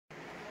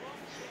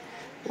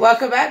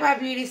Welcome back, my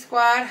beauty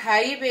squad. How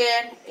you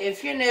been?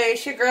 If you're new,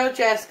 it's your girl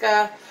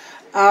Jessica.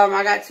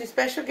 I got two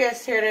special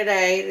guests here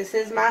today. This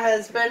is my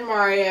husband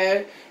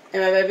Mario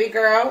and my baby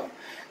girl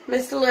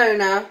Miss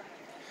Luna.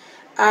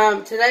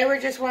 Today we're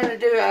just wanting to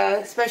do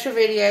a special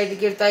video to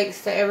give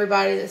thanks to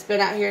everybody that's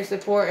been out here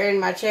supporting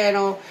my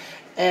channel.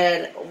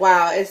 And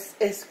wow,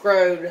 it's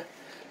grown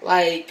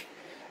like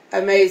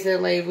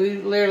amazingly. We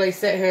literally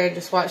sit here and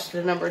just watch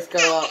the numbers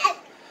go up.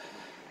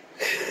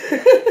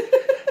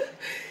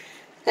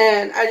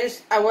 And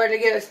I wanted to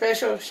give a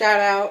special shout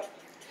out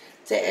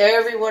to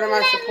every one of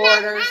my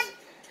supporters,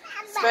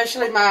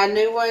 especially my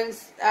new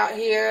ones out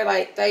here.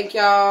 Like, thank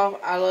y'all.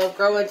 I love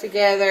growing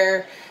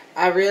together.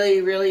 I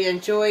really, really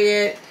enjoy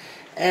it.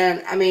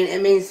 And, I mean,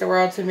 it means the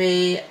world to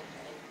me,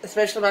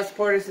 especially my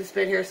supporters that's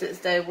been here since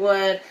day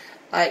one.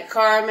 Like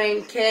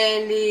Carmen,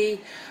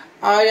 Candy,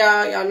 all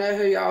y'all know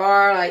who y'all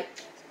are. Like,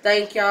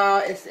 thank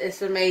y'all.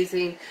 It's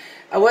amazing.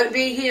 I wouldn't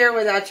be here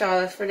without y'all,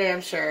 that's for damn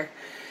sure.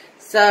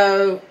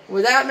 So,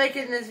 without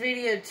making this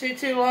video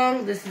too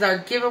long, this is our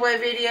giveaway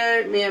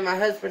video. Me and my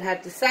husband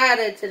have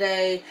decided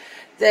today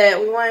that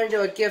we want to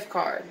do a gift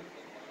card.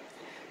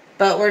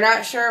 But we're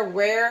not sure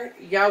where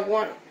y'all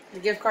want the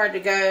gift card to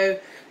go.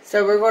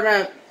 So, we're going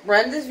to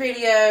run this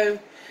video.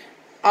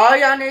 All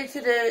y'all need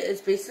to do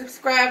is be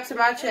subscribed to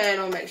my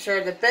channel. Make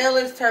sure the bell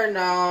is turned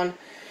on.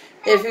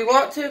 If you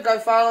want to, go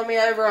follow me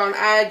over on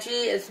IG.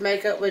 It's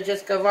Makeup with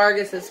Jessica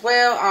Vargas as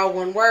well. All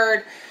one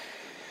word.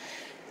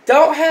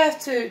 Don't have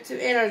to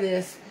enter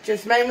this.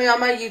 Just mainly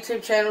on my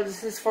YouTube channel.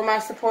 This is for my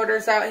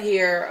supporters out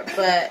here.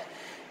 But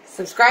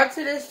subscribe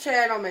to this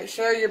channel. Make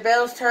sure your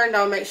bell's turned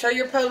on. Make sure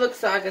you're public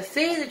so I can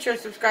see that you're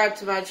subscribed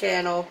to my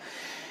channel.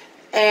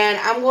 And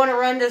I'm going to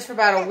run this for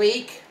about a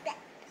week.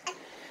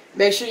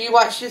 Make sure you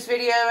watch this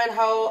video in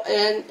whole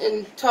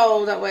and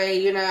told. That way,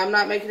 you know, I'm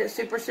not making it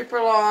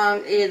super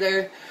long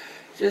either.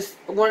 Just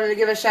wanted to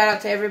give a shout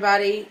out to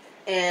everybody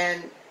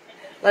and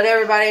let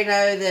everybody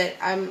know that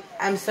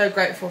I'm so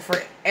grateful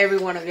for every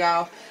one of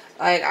y'all.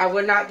 Like, I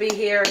would not be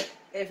here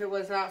if it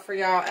was not for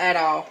y'all at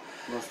all.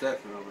 Most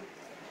definitely.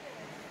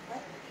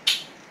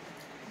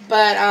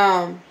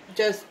 But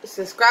just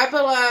subscribe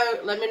below.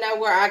 Let me know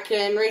where I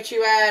can reach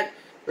you at,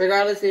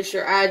 regardless if it's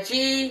your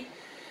IG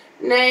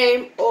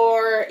name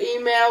or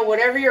email,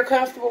 whatever you're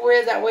comfortable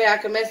with. That way I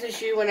can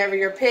message you whenever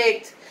you're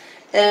picked.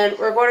 And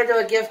we're going to do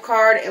a gift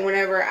card, and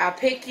whenever I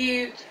pick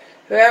you,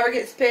 whoever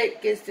gets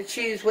picked gets to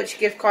choose which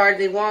gift card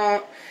they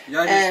want.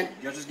 Y'all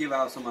just give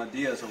out some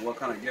ideas of what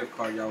kind of gift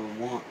card y'all would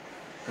want.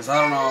 Because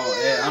I don't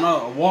know, I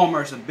know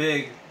Walmart's a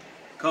big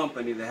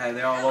company that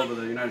they're all over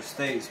the United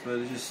States, but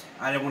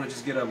I didn't want to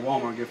just get a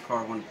Walmart gift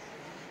card when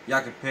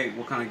y'all could pick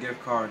what kind of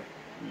gift card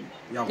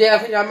y'all want. Yeah,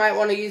 because y'all might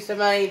want to use the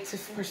money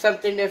for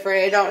something different.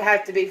 It don't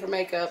have to be for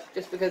makeup,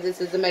 just because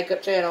this is a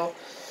makeup channel.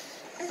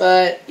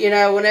 But, you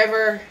know,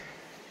 whenever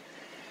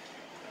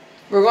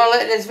we're going to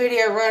let this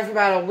video run for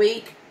about a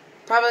week.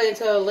 Probably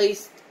until at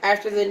least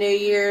after the New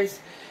Year's.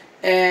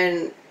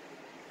 And,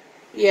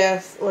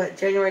 yes,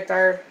 January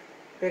 3rd?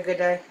 Be a good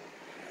day.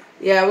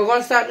 Yeah, we're going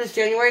to stop this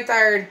January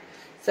 3rd.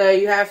 So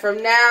you have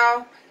from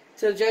now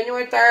till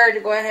January 3rd to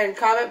go ahead and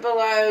comment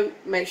below.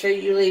 Make sure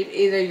you leave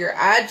either your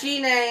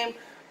IG name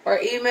or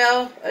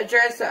email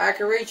address so I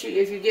can reach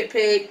you if you get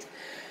picked.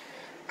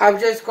 I'm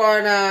just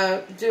going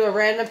to do a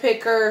random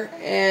picker.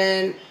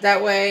 And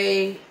that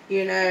way,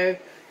 you know,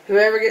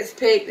 whoever gets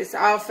picked, it's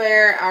all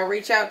fair. I'll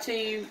reach out to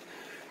you.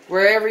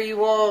 Wherever you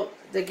want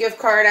the gift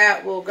card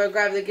at, we'll go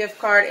grab the gift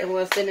card and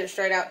we'll send it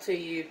straight out to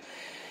you.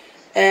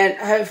 And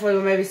hopefully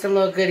with maybe some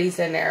little goodies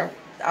in there.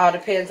 All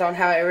depends on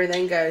how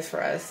everything goes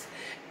for us.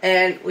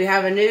 And we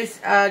have a new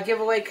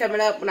giveaway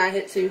coming up when I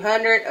hit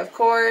 200, of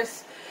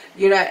course.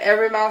 You know,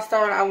 every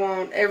milestone, I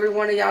want every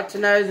one of y'all to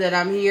know that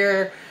I'm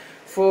here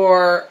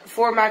for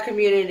my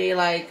community.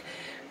 Like,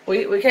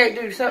 we can't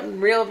do something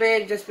real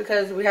big just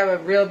because we have a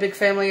real big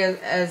family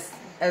as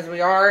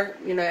we are.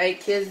 You know, 8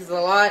 kids is a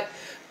lot.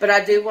 But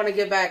I do want to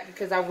give back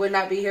because I would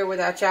not be here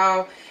without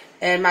y'all.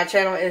 And my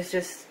channel is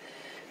just,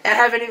 I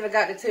haven't even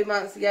got to 2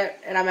 months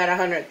yet. And I'm at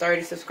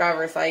 130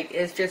 subscribers. Like,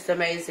 it's just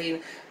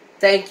amazing.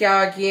 Thank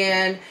y'all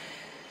again.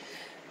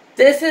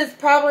 This is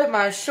probably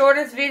my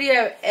shortest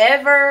video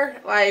ever.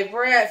 Like,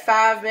 we're at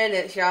 5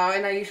 minutes, y'all.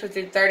 And I usually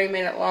do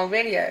 30-minute long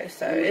videos.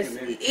 So, it's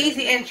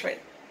easy entry.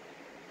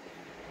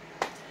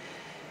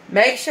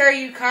 Make sure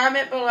you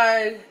comment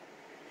below.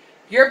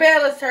 Your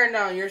bell is turned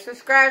on. You're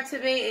subscribed to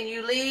me, and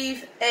you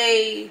leave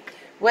a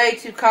way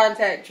to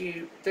contact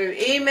you through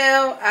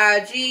email,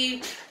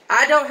 IG.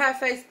 I don't have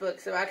Facebook,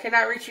 so I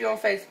cannot reach you on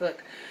Facebook.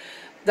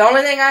 The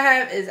only thing I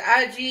have is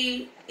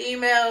IG,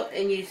 email,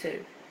 and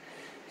YouTube.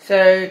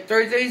 So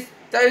through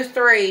those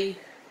three,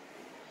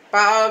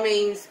 by all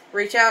means,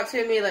 reach out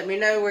to me. Let me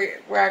know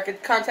where I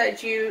could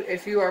contact you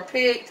if you are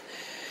picked.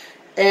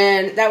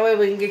 And that way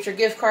we can get your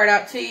gift card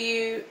out to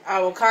you. I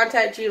will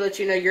contact you, let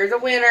you know you're the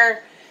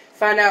winner.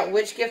 Find out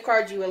which gift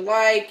card you would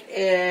like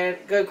and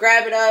go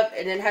grab it up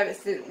and then have it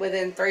sent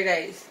within 3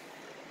 days.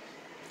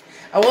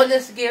 I want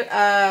this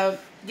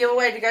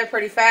giveaway to go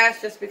pretty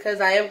fast just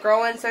because I am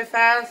growing so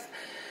fast.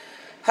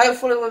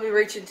 hopefully we'll be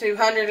reaching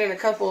 200 in a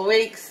couple of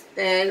weeks,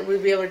 and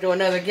we'll be able to do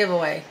another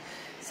giveaway.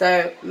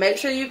 So make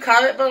sure you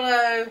comment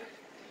below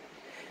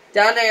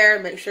down there.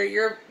 Make sure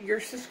you're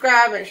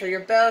subscribed. Make sure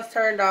your bell's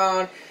turned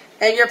on,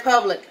 and you're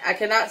public. I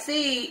cannot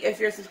see if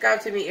you're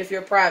subscribed to me if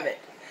you're private.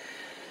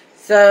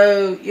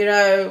 So, you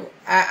know,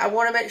 I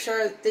want to make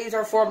sure these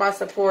are for my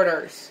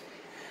supporters.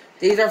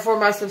 These are for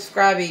my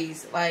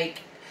subscribees.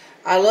 Like,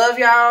 I love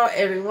y'all,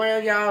 every one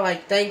of y'all.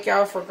 Like, thank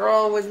y'all for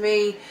growing with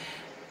me.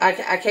 I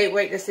can't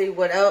wait to see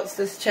what else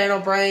this channel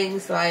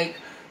brings. Like,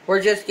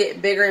 we're just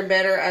getting bigger and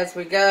better as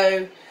we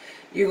go.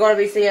 You're going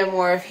to be seeing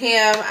more of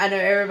him. I know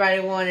everybody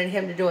wanted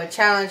him to do a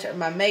challenge of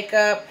my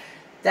makeup.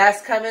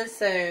 That's coming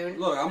soon.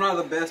 Look, I'm not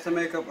the best at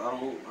makeup. I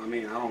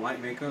don't like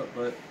makeup,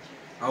 but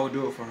I will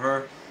do it for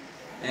her.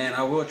 And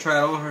I will try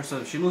it on her, so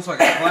if she looks like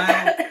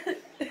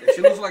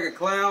a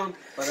clown,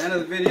 by the end of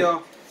the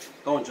video,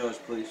 don't judge,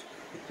 please.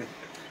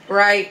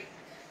 Right.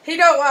 He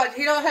don't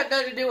have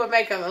nothing to do with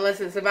makeup unless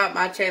it's about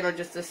my channel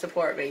just to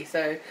support me.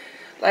 So,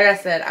 like I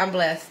said, I'm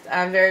blessed.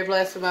 I'm very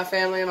blessed with my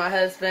family and my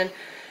husband.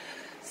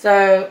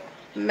 So,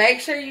 make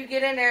sure you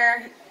get in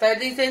there. Throw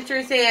these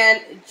entries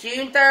in.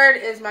 June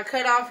 3rd is my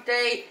cutoff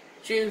date.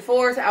 June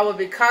 4th, I will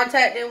be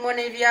contacting one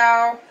of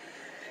y'all.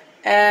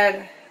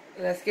 And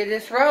let's get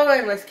this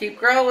rolling. Let's keep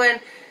growing.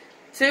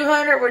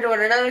 200, we're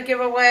doing another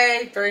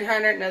giveaway.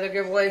 300, another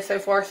giveaway. So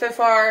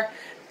far.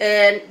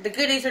 And the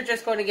goodies are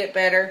just going to get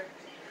better.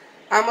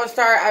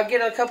 I'll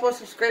get a couple of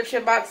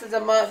subscription boxes a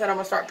month, and I'm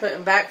going to start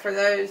putting back for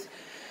those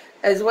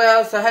as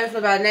well. So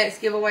hopefully by next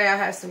giveaway, I'll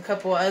have some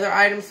couple of other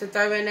items to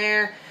throw in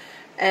there.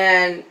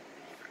 And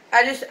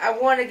I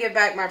want to give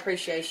back my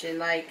appreciation.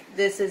 Like,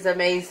 this is an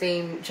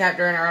amazing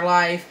chapter in our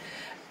life.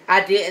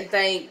 I didn't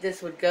think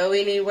this would go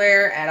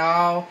anywhere at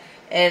all.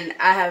 And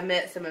I have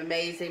met some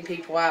amazing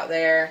people out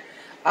there.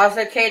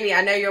 Also, Candy,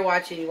 I know you're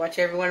watching. You watch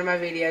every one of my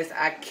videos.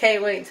 I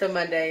can't wait until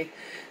Monday.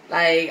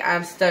 Like,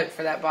 I'm stoked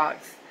for that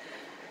box.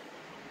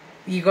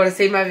 You're going to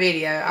see my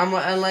video. I'm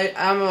going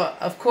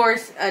to, of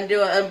course,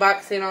 do an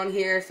unboxing on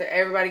here so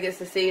everybody gets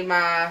to see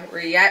my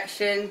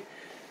reaction.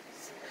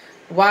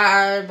 Why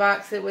I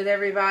unbox it with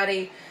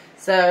everybody.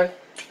 So,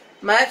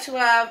 much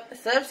love.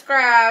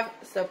 Subscribe.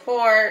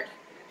 Support.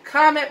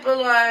 Comment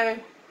below.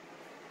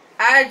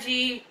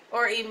 IG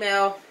or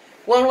email.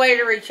 One way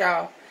to reach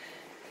y'all.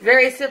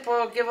 Very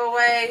simple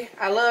giveaway.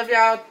 I love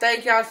y'all.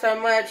 Thank y'all so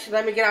much.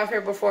 Let me get off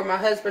here before my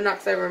husband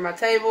knocks over my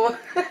table.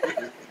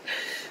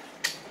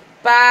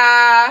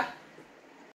 Bye.